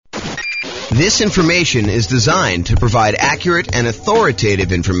This information is designed to provide accurate and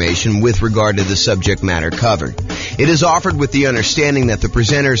authoritative information with regard to the subject matter covered. It is offered with the understanding that the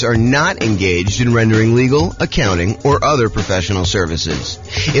presenters are not engaged in rendering legal, accounting, or other professional services.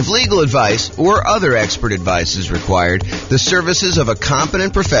 If legal advice or other expert advice is required, the services of a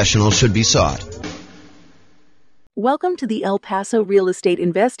competent professional should be sought. Welcome to the El Paso Real Estate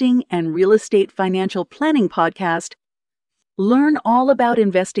Investing and Real Estate Financial Planning Podcast. Learn all about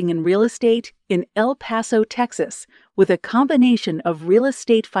investing in real estate in El Paso, Texas, with a combination of real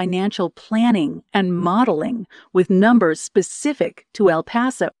estate financial planning and modeling with numbers specific to El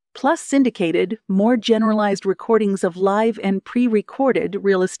Paso, plus syndicated, more generalized recordings of live and pre-recorded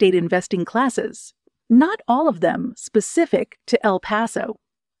real estate investing classes. Not all of them specific to El Paso.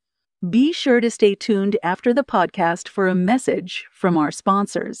 Be sure to stay tuned after the podcast for a message from our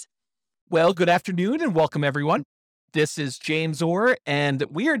sponsors. Well, good afternoon and welcome everyone. This is James Orr, and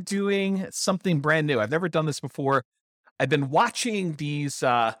we are doing something brand new. I've never done this before. I've been watching these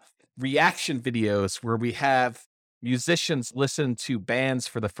reaction videos where we have musicians listen to bands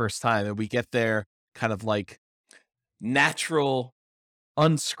for the first time, and we get their kind of like natural,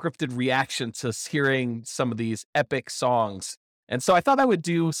 unscripted reaction to hearing some of these epic songs. And so I thought I would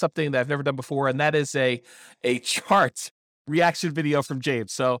do something that I've never done before, and that is a chart reaction video from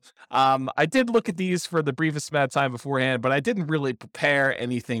James. So I did look at these for the briefest amount of time beforehand, but I didn't really prepare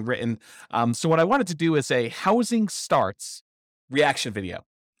anything written. So what I wanted to do is a housing starts reaction video.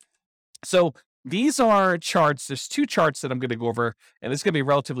 So these are charts. There's two charts that I'm going to go over, and it's going to be a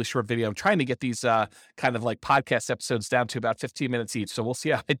relatively short video. I'm trying to get these kind of like podcast episodes down to about 15 minutes each, so we'll see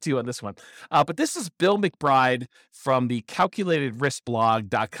how I do on this one. But this is Bill McBride from the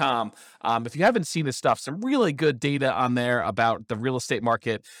calculatedriskblog.com. If you haven't seen his stuff, some really good data on there about the real estate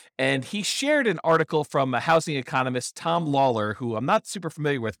market. And he shared an article from a housing economist, Tom Lawler, who I'm not super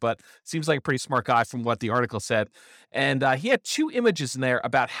familiar with, but seems like a pretty smart guy from what the article said. And he had two images in there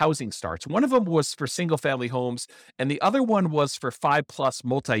about housing starts. One of them was for single family homes, and the other one was for 5+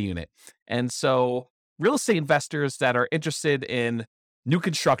 multi-unit. And so real estate investors that are interested in new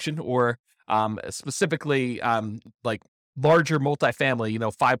construction or specifically like larger multifamily,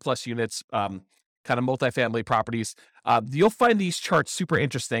 5+ units, kind of multifamily properties, you'll find these charts super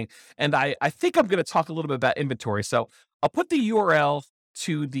interesting. And I think I'm going to talk a little bit about inventory. So I'll put the URL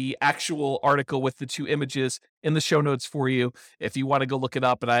to the actual article with the two images in the show notes for you if you want to go look it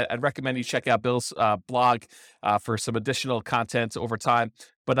up. And I'd recommend you check out Bill's blog for some additional content over time.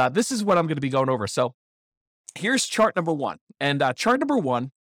 But this is what I'm going to be going over. So here's chart number one. And chart number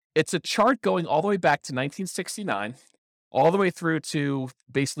one, it's a chart going all the way back to 1969, all the way through to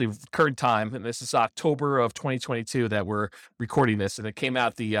basically current time. And this is October of 2022 that we're recording this. And it came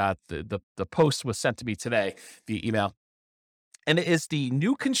out, the post was sent to me today via email. And it is the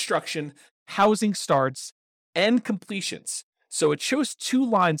new construction, housing starts, and completions. So it shows two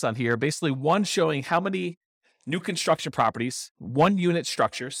lines on here, basically one showing how many new construction properties, 1-unit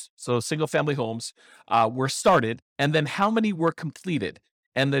structures, so single-family homes, were started, and then how many were completed.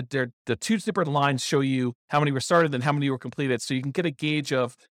 And the two different lines show you how many were started and how many were completed, so you can get a gauge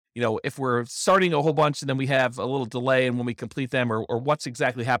of, if we're starting a whole bunch and then we have a little delay in when we complete them or what's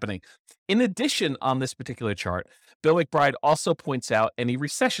exactly happening. In addition, on this particular chart, Bill McBride also points out any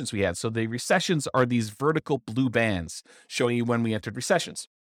recessions we had. So the recessions are these vertical blue bands showing you when we entered recessions.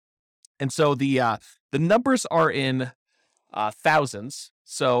 And so the numbers are in thousands.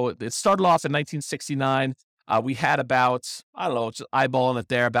 So it started off in 1969. We had about, just eyeballing it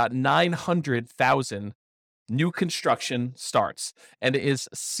there, about 900,000 new construction starts, and it is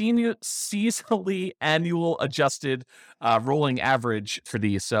seasonally annual adjusted rolling average for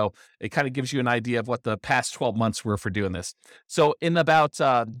these. So it kind of gives you an idea of what the past 12 months were for doing this. So in about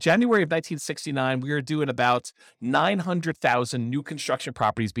January of 1969, we were doing about 900,000 new construction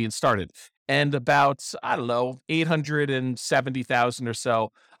properties being started, and about 870,000 or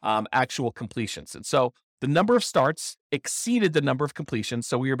so actual completions. And so the number of starts exceeded the number of completions.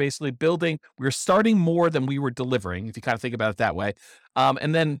 So we were basically we were starting more than we were delivering, if you kind of think about it that way.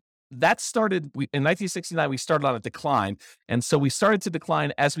 And then that started, in 1969, we started on a decline. And so we started to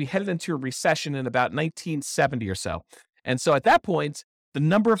decline as we headed into a recession in about 1970 or so. And so at that point, the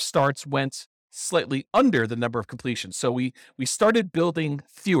number of starts went slightly under the number of completions. So we started building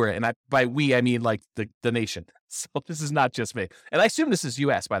fewer, and by we, I mean like the nation. So this is not just me. And I assume this is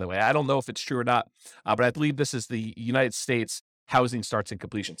U.S., by the way. I don't know if it's true or not, but I believe this is the United States housing starts and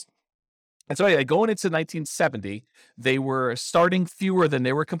completions. And so anyway, going into 1970, they were starting fewer than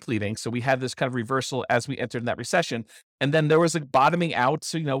they were completing. So we had this kind of reversal as we entered in that recession. And then there was a bottoming out,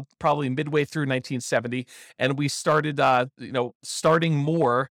 so, probably midway through 1970. And we started, starting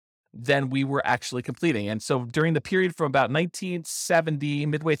more than we were actually completing. And so during the period from about 1970,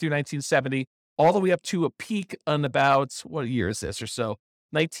 midway through 1970, all the way up to a peak on about, what year is this or so,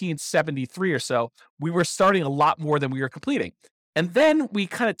 1973 or so, we were starting a lot more than we were completing. And then we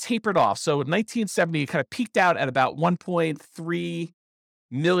kind of tapered off. So in 1970, it kind of peaked out at about 1.3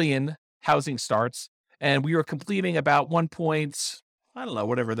 million housing starts. And we were completing about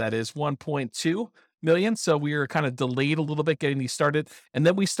 1.2 million. So we were kind of delayed a little bit getting these started. And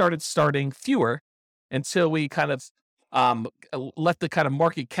then we started starting fewer until we kind of let the kind of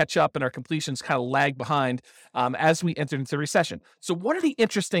market catch up and our completions kind of lag behind as we entered into the recession. So one of the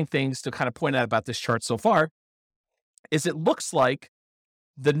interesting things to kind of point out about this chart so far is it looks like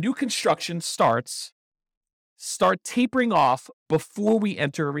the new construction start tapering off before we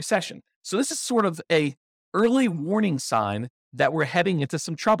enter a recession. So this is sort of a early warning sign that we're heading into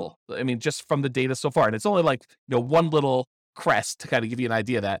some trouble. I mean, just from the data so far. And it's only like, one little crest to kind of give you an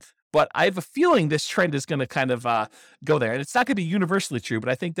idea of that. But I have a feeling this trend is going to kind of go there. And it's not going to be universally true, but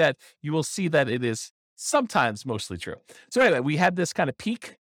I think that you will see that it is sometimes mostly true. So anyway, we had this kind of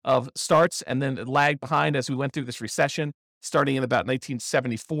peak of starts and then it lagged behind as we went through this recession, starting in about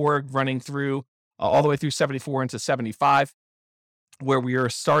 1974, running through all the way through 74 into 75, where we are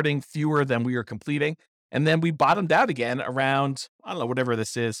starting fewer than we are completing. And then we bottomed out again around, I don't know, whatever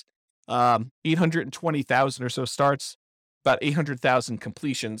this is, 820,000 or so starts, about 800,000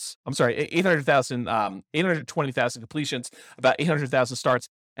 completions. I'm sorry, 820,000 completions, about 800,000 starts.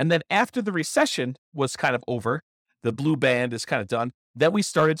 And then after the recession was kind of over, the blue band is kind of done, then we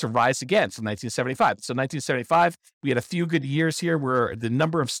started to rise again from 1975. So 1975, we had a few good years here where the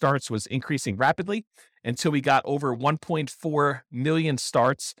number of starts was increasing rapidly until we got over 1.4 million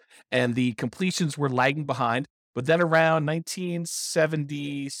starts and the completions were lagging behind. But then around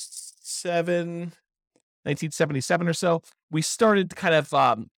 1977 or so, we started to kind of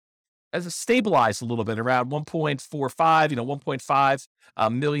as a stabilize a little bit around 1.45,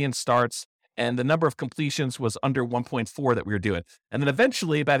 1.5 million starts. And the number of completions was under 1.4 that we were doing. And then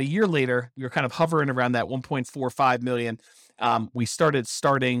eventually, about a year later, we were kind of hovering around that 1.45 million.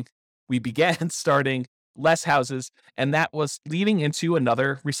 We began starting less houses, and that was leading into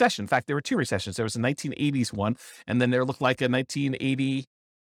another recession. In fact, there were two recessions. There was a 1980s one, and then there looked like a 1980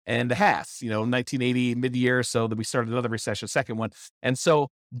 and a half, 1980 mid-year, so that we started another recession, second one. And so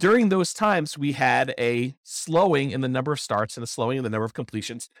during those times, we had a slowing in the number of starts and a slowing in the number of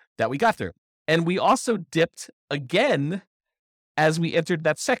completions that we got through. And we also dipped again as we entered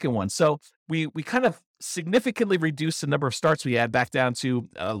that second one. So we kind of significantly reduced the number of starts we had back down to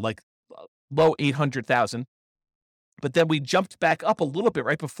low 800,000. But then we jumped back up a little bit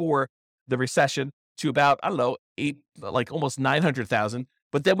right before the recession to about, almost 900,000.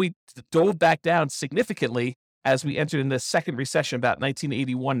 But then we dove back down significantly as we entered in the second recession, about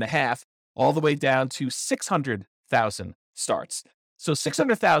 1981 and a half, all the way down to 600,000 starts. So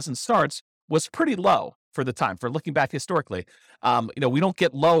 600,000 starts was pretty low for the time, for looking back historically. We don't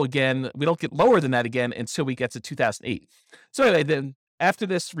get lower than that again until we get to 2008. So anyway, then after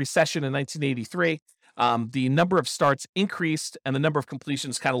this recession in 1983, the number of starts increased and the number of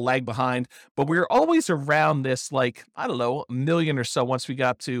completions kind of lagged behind, but we were always around this, a million or so once we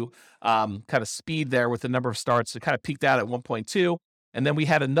got to kind of speed there with the number of starts. It kind of peaked out at 1.2. And then we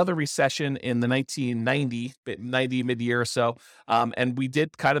had another recession in the 1990 mid-year or so, and we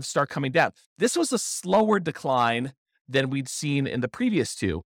did kind of start coming down. This was a slower decline than we'd seen in the previous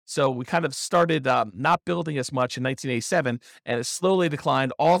two. So we kind of started not building as much in 1987, and it slowly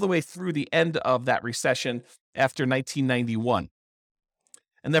declined all the way through the end of that recession after 1991.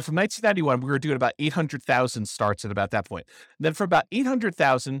 And then from 1991, we were doing about 800,000 starts at about that point. And then from about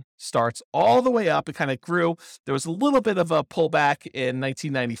 800,000 starts all the way up, it kind of grew. There was a little bit of a pullback in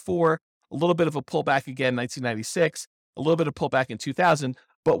 1994, a little bit of a pullback again in 1996, a little bit of pullback in 2000,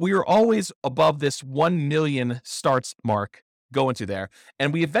 but we were always above this 1 million starts mark going to there.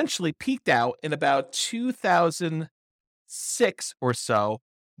 And we eventually peaked out in about 2006 or so,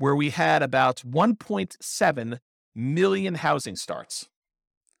 where we had about 1.7 million housing starts.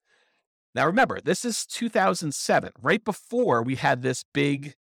 Now, remember, this is 2007, right before we had this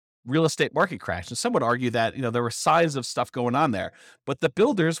big real estate market crash. And some would argue that, there were signs of stuff going on there, but the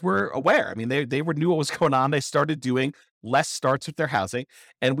builders were aware. I mean, they knew what was going on. They started doing less starts with their housing.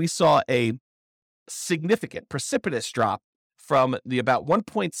 And we saw a significant, precipitous drop from the about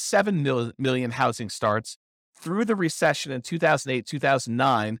 1.7 million housing starts through the recession in 2008,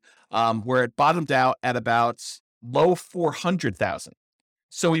 2009, where it bottomed out at about low 400,000.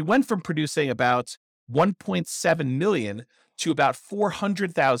 So we went from producing about 1.7 million to about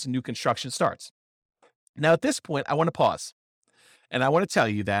 400,000 new construction starts. Now, at this point, I want to pause. And I want to tell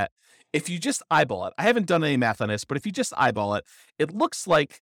you that if you just eyeball it, I haven't done any math on this, but if you just eyeball it, it looks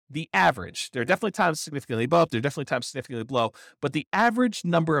like the average. There are definitely times significantly above, there are definitely times significantly below, but the average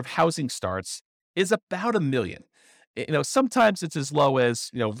number of housing starts is about 1 million. Sometimes it's as low as,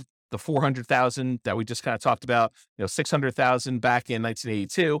 the 400,000 that we just kind of talked about, 600,000 back in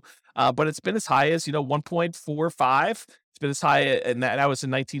 1982. But it's been as high as, 1.45. It's been as high, and that was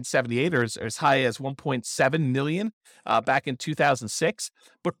in 1978, or as high as 1.7 million back in 2006.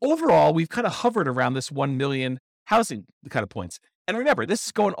 But overall, we've kind of hovered around this 1 million housing kind of points. And remember, this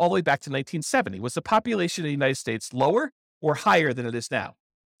is going all the way back to 1970. Was the population of the United States lower or higher than it is now?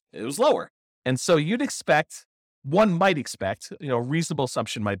 It was lower. And so one might expect, a reasonable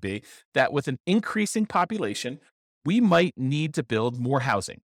assumption might be that with an increasing population, we might need to build more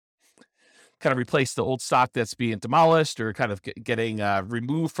housing, kind of replace the old stock that's being demolished or kind of getting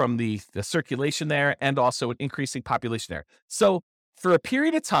removed from the circulation there, and also an increasing population there. So for a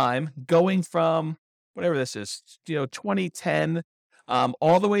period of time, going from whatever this is, 2010,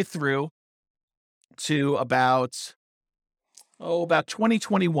 all the way through to about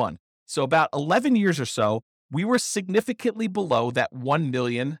 2021. So about 11 years or so, we were significantly below that 1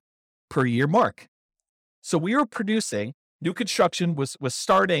 million per year mark. So we were producing, new construction was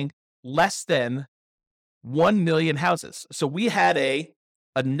starting less than 1 million houses. So we had a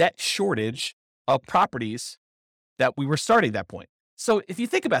net shortage of properties that we were starting at that point. So if you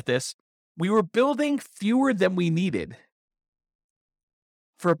think about this, we were building fewer than we needed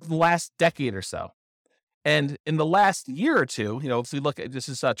for the last decade or so. And in the last year or two, if we look at, this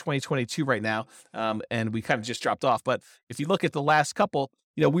is 2022 right now, and we kind of just dropped off. But if you look at the last couple,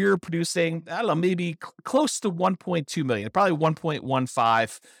 we were producing, I don't know, maybe close to 1.2 million, probably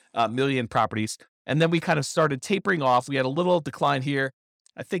 1.15 million properties. And then we kind of started tapering off. We had a little decline here.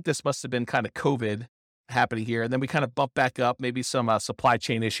 I think this must have been kind of COVID happening here. And then we kind of bumped back up, maybe some supply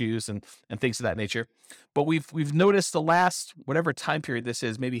chain issues and things of that nature. But we've noticed the last, whatever time period this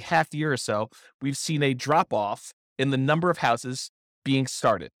is, maybe half year or so, we've seen a drop off in the number of houses being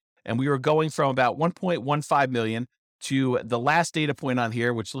started. And we were going from about 1.15 million to the last data point on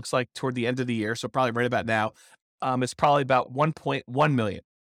here, which looks like toward the end of the year. So probably right about now, it's probably about 1.1 million.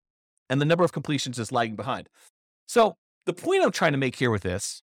 And the number of completions is lagging behind. So the point I'm trying to make here with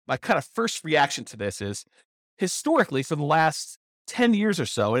this, my kind of first reaction to this is, historically, for the last 10 years or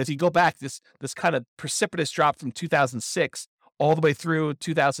so, and if you go back, this kind of precipitous drop from 2006 all the way through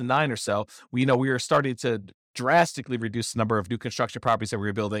 2009 or so, we were starting to drastically reduce the number of new construction properties that we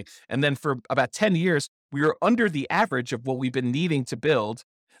were building. And then for about 10 years, we were under the average of what we've been needing to build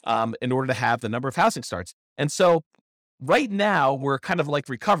in order to have the number of housing starts. And so right now, we're kind of like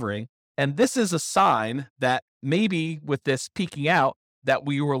recovering. And this is a sign that maybe with this peaking out, that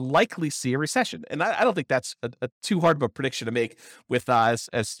we will likely see a recession. And I don't think that's a too hard of a prediction to make with as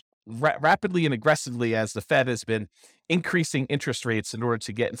rapidly and aggressively as the Fed has been increasing interest rates in order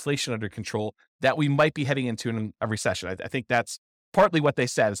to get inflation under control, that we might be heading into a recession. I think that's partly what they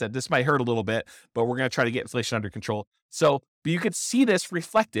said, is that this might hurt a little bit, but we're going to try to get inflation under control. So, but you could see this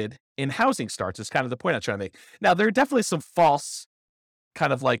reflected in housing starts is kind of the point I'm trying to make. Now, there are definitely some false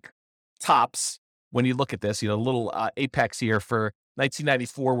kind of like tops when you look at this, a little apex here for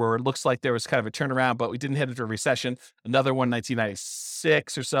 1994, where it looks like there was kind of a turnaround, but we didn't head into a recession. Another one,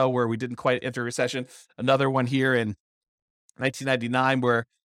 1996 or so, where we didn't quite enter a recession. Another one here in 1999, where,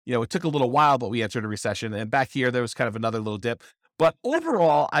 it took a little while, but we entered a recession. And back here, there was kind of another little dip. But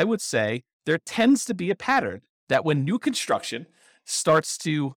overall, I would say there tends to be a pattern that when new construction starts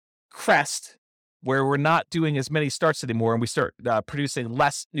to crest, where we're not doing as many starts anymore, and we start producing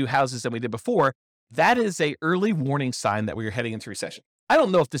less new houses than we did before, that is a early warning sign that we are heading into recession. I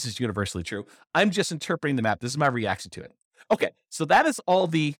don't know if this is universally true. I'm just interpreting the map. This is my reaction to it. Okay, so that is all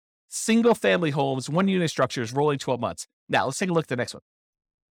the single family homes, one unit structures rolling 12 months. Now let's take a look at the next one.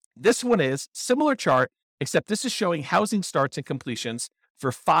 This one is similar chart, except this is showing housing starts and completions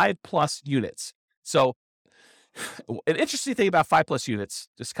for 5+ units. So an interesting thing about 5+ units,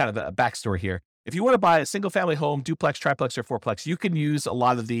 just kind of a backstory here. If you want to buy a single family home, duplex, triplex, or fourplex, you can use a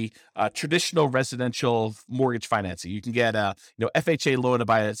lot of the traditional residential mortgage financing. You can get a FHA loan to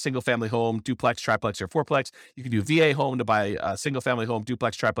buy a single family home, duplex, triplex, or fourplex. You can do VA home to buy a single family home,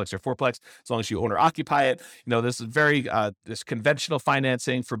 duplex, triplex, or fourplex, as long as you own or occupy it. This is very this conventional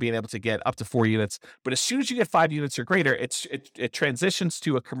financing for being able to get up to 4 units. But as soon as you get 5 units or greater, it transitions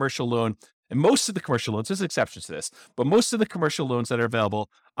to a commercial loan. And most of the commercial loans, there's exceptions to this, but most of the commercial loans that are available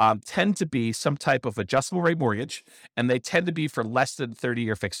tend to be some type of adjustable rate mortgage, and they tend to be for less than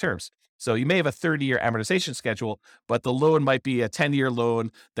 30-year fixed terms. So you may have a 30-year amortization schedule, but the loan might be a 10-year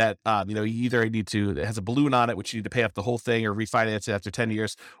loan that you either need to, it has a balloon on it, which you need to pay off the whole thing or refinance it after 10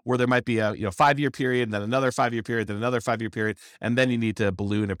 years, or there might be a 5-year period, and then another 5-year period, then another 5-year period, and then you need to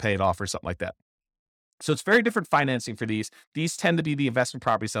balloon or pay it off or something like that. So it's very different financing for these. These tend to be the investment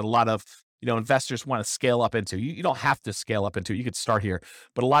properties that a lot of investors want to scale up into. You don't have to scale up into. You could start here,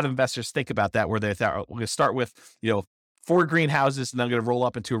 but a lot of investors think about that where they thought, we're going to start with 4 greenhouses, and then I'm going to roll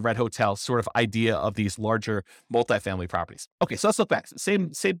up into a red hotel sort of idea of these larger multifamily properties. Okay, so let's look back.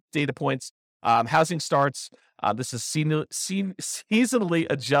 Same data points. Housing starts. This is seasonally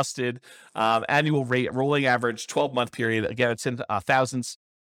adjusted annual rate, rolling average, 12-month period. Again, it's in thousands.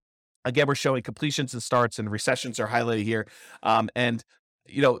 Again, we're showing completions and starts, and recessions are highlighted here.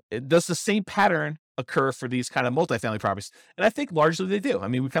 Does the same pattern occur for these kind of multifamily properties? And I think largely they do. I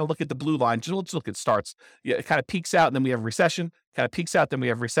mean, we kind of look at the blue line, just look at starts. It kind of peaks out, and then we have a recession, kind of peaks out, then we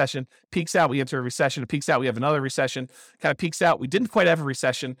have a recession, peaks out, we enter a recession, it peaks out, we have another recession, kind of peaks out, we didn't quite have a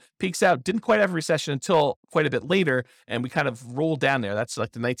recession, peaks out, didn't quite have a recession until quite a bit later, and we kind of rolled down there. That's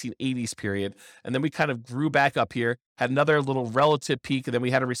like the 1980s period. And then we kind of grew back up here, had another little relative peak, and then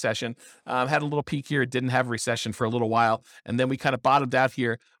we had a recession, had a little peak here, didn't have a recession for a little while, and then we kind of bottomed out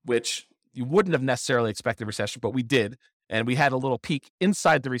here, which you wouldn't have necessarily expected a recession, but we did. And we had a little peak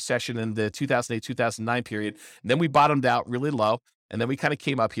inside the recession in the 2008, 2009 period. And then we bottomed out really low. And then we kind of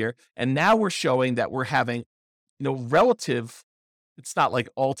came up here. And now we're showing that we're having, relative, it's not like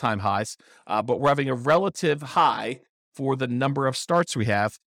all-time highs, but we're having a relative high for the number of starts we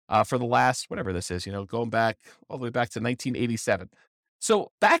have for the last, whatever this is, going back all the way back to 1987.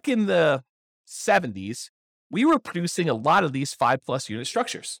 So back in the 70s, we were producing a lot of these 5+ unit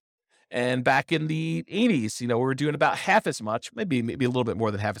structures. And back in the 80s, we were doing about half as much, maybe a little bit more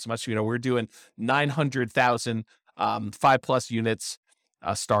than half as much. We were doing 900,000 5+ units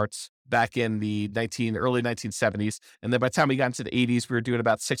starts back in the early 1970s. And then by the time we got into the 80s, we were doing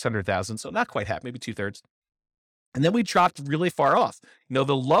about 600,000. So not quite half, maybe 2/3. And then we dropped really far off. The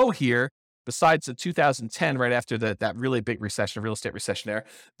low here, besides the 2010, right after that really big recession, real estate recession there,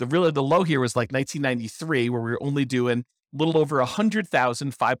 the low here was like 1993, where we were only doing little over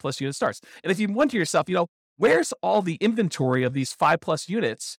 100,000 5+ unit starts. And if you wonder to yourself, where's all the inventory of these 5+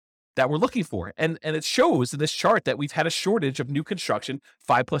 units that we're looking for? And it shows in this chart that we've had a shortage of new construction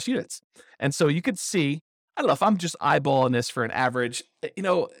 5+ units. And so you could see, I don't know if I'm just eyeballing this for an average,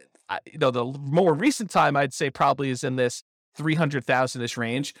 the more recent time I'd say probably is in this 300,000-ish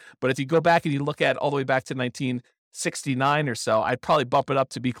range. But if you go back and you look at all the way back to 1969 or so, I'd probably bump it up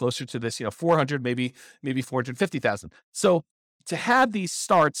to be closer to this, 400, maybe 450,000. So to have these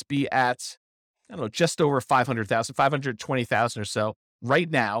starts be at, just over 500,000, 520,000 or so right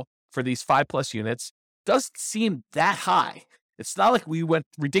now for these 5+ units doesn't seem that high. It's not like we went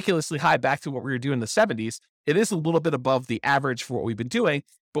ridiculously high back to what we were doing in the 70s. It is a little bit above the average for what we've been doing,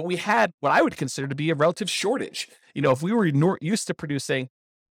 but we had what I would consider to be a relative shortage. If we were used to producing,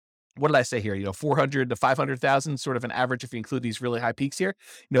 what did I say here? 400 to 500,000, sort of an average if you include these really high peaks here.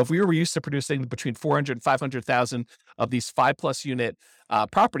 If we were used to producing between 400 and 500,000 of these 5+ unit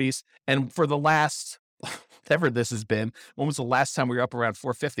properties, and for the last, whatever this has been, when was the last time we were up around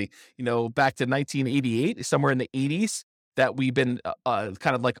 450? Back to 1988, somewhere in the 80s, that we've been kind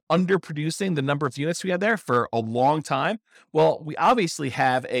of like underproducing the number of units we had there for a long time. Well, we obviously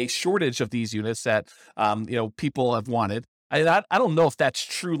have a shortage of these units that, people have wanted. I don't know if that's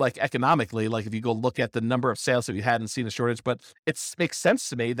true, like economically, like if you go look at the number of sales that we had and seen a shortage, but it makes sense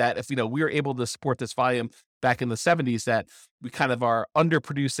to me that if, we were able to support this volume back in the 70s, that we kind of are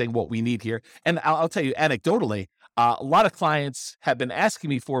underproducing what we need here. And I'll tell you anecdotally, a lot of clients have been asking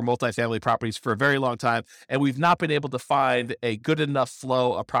me for multifamily properties for a very long time, and we've not been able to find a good enough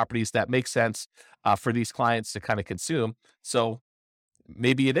flow of properties that make sense for these clients to kind of consume. So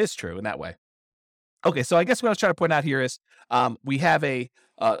maybe it is true in that way. Okay, so I guess what I was trying to point out here is we have a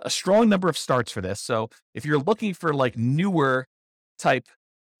strong number of starts for this. So if you're looking for like newer type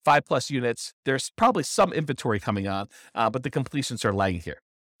 5+ units, there's probably some inventory coming on, but the completions are lagging here.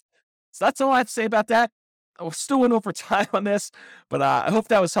 So that's all I have to say about that. I still went over time on this, but I hope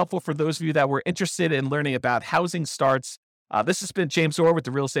that was helpful for those of you that were interested in learning about housing starts. This has been James Orr with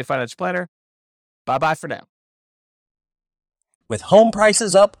the Real Estate Financial Planner. Bye-bye for now. With home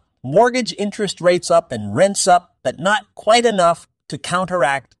prices up, mortgage interest rates up, and rents up, but not quite enough to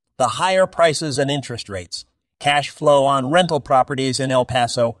counteract the higher prices and interest rates. Cash flow on rental properties in El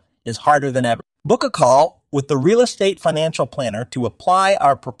Paso is harder than ever. Book a call with the Real Estate Financial Planner to apply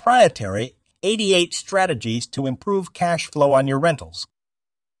our proprietary 88 strategies to improve cash flow on your rentals.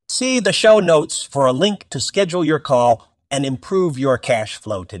 See the show notes for a link to schedule your call and improve your cash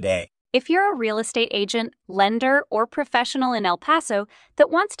flow today. If you're a real estate agent, lender, or professional in El Paso that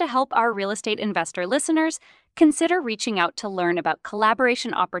wants to help our real estate investor listeners, consider reaching out to learn about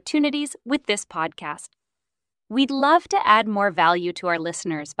collaboration opportunities with this podcast. We'd love to add more value to our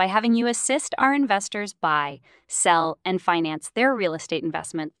listeners by having you assist our investors buy, sell, and finance their real estate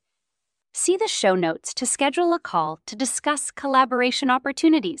investment. See the show notes to schedule a call to discuss collaboration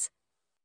opportunities.